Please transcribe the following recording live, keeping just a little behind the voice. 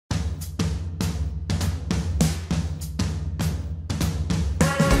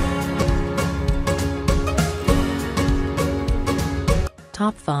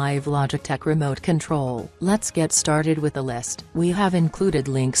Top 5 Logitech Remote Control. Let's get started with the list. We have included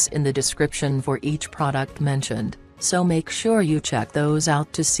links in the description for each product mentioned, so make sure you check those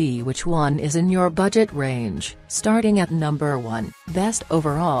out to see which one is in your budget range. Starting at number 1. Best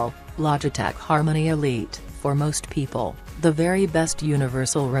overall, Logitech Harmony Elite. For most people, the very best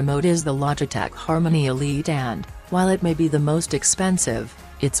universal remote is the Logitech Harmony Elite, and, while it may be the most expensive,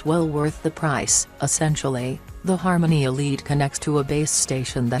 it's well worth the price. Essentially, the Harmony Elite connects to a base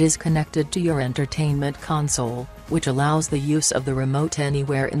station that is connected to your entertainment console, which allows the use of the remote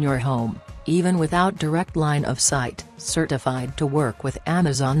anywhere in your home, even without direct line of sight. Certified to work with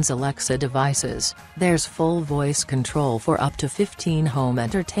Amazon's Alexa devices, there's full voice control for up to 15 home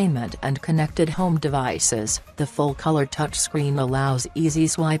entertainment and connected home devices. The full-color touchscreen allows easy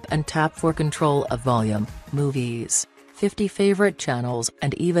swipe and tap for control of volume, movies, 50 favorite channels,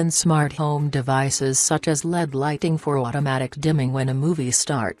 and even smart home devices such as LED lighting for automatic dimming when a movie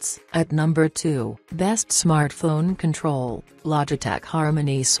starts. At number 2. Best Smartphone Control, Logitech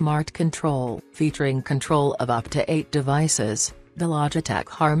Harmony Smart Control. Featuring control of up to 8 devices, the Logitech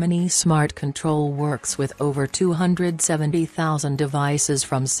Harmony Smart Control works with over 270,000 devices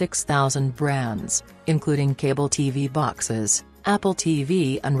from 6,000 brands, including cable TV boxes, Apple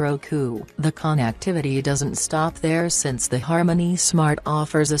TV and Roku. The connectivity doesn't stop there, since the Harmony Smart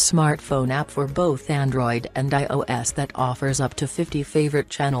offers a smartphone app for both Android and iOS that offers up to 50 favorite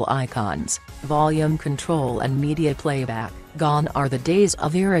channel icons, volume control and media playback. Gone are the days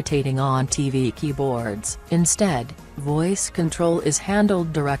of irritating on TV keyboards. Instead, voice control is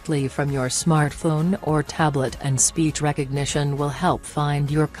handled directly from your smartphone or tablet, and speech recognition will help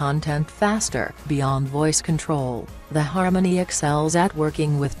find your content faster. Beyond voice control, the Harmony excels at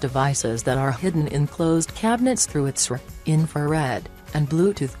working with devices that are hidden in closed cabinets through its infrared and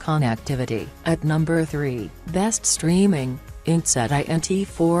Bluetooth connectivity. At number 3. Best Streaming, Intset INT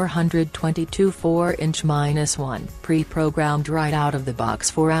 422 4-inch-1. Pre-programmed right out of the box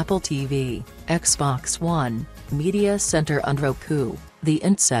for Apple TV, Xbox One, Media Center and Roku, the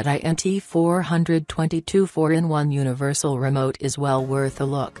Intset INT 422 4-in-1 universal remote is well worth a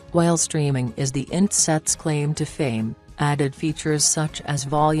look. While streaming is the Intset's claim to fame, added features such as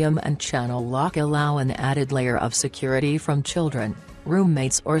volume and channel lock allow an added layer of security from children,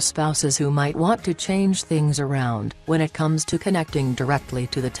 roommates or spouses who might want to change things around. When it comes to connecting directly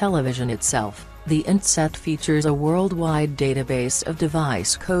to the television itself, the Intset features a worldwide database of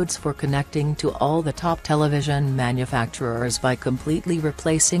device codes for connecting to all the top television manufacturers by completely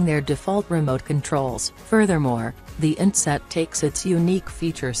replacing their default remote controls. Furthermore, the Intset takes its unique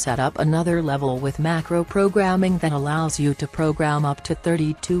feature setup another level with macro programming that allows you to program up to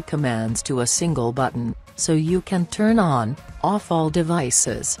 32 commands to a single button, so you can turn on, off all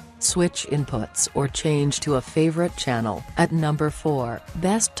devices, switch inputs or change to a favorite channel. At number 4.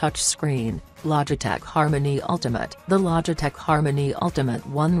 Best Touchscreen, Logitech Harmony Ultimate. The Logitech Harmony Ultimate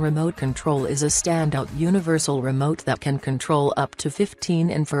 1 remote control is a standout universal remote that can control up to 15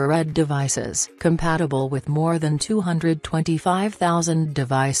 infrared devices. Compatible with more than 225,000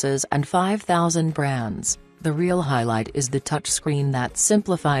 devices and 5,000 brands. The real highlight is the touchscreen that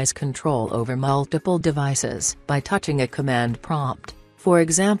simplifies control over multiple devices. By touching a command prompt, for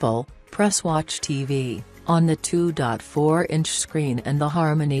example, press Watch TV, on the 2.4-inch screen, and the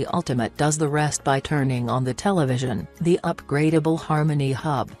Harmony Ultimate does the rest by turning on the television. The upgradable Harmony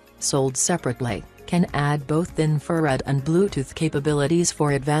Hub, sold separately, can add both infrared and Bluetooth capabilities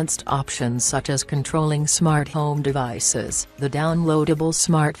for advanced options such as controlling smart home devices. The downloadable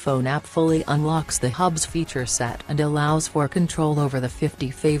smartphone app fully unlocks the Hub's feature set and allows for control over the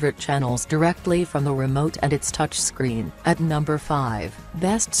 50 favorite channels directly from the remote and its touchscreen. At number 5.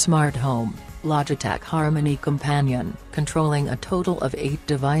 Best Smart Home, Logitech Harmony Companion. Controlling a total of 8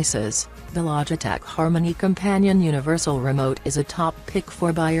 devices, the Logitech Harmony Companion Universal Remote is a top pick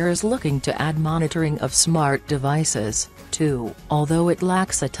for buyers looking to add monitoring of smart devices, too. Although it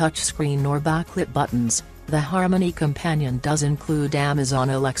lacks a touchscreen or backlit buttons, the Harmony Companion does include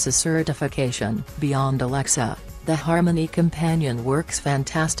Amazon Alexa certification. Beyond Alexa, the Harmony Companion works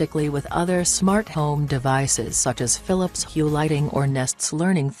fantastically with other smart home devices such as Philips Hue lighting or Nest's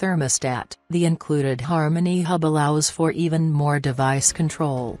Learning Thermostat. The included Harmony Hub allows for even more device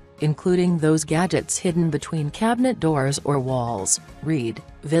control, including those gadgets hidden between cabinet doors or walls,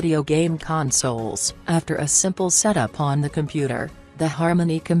 video game consoles. After a simple setup on the computer, the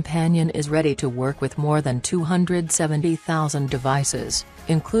Harmony Companion is ready to work with more than 270,000 devices,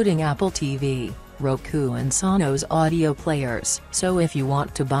 including Apple TV, Roku and Sonos audio players. So if you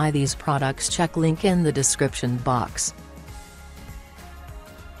want to buy these products, check link in the description box.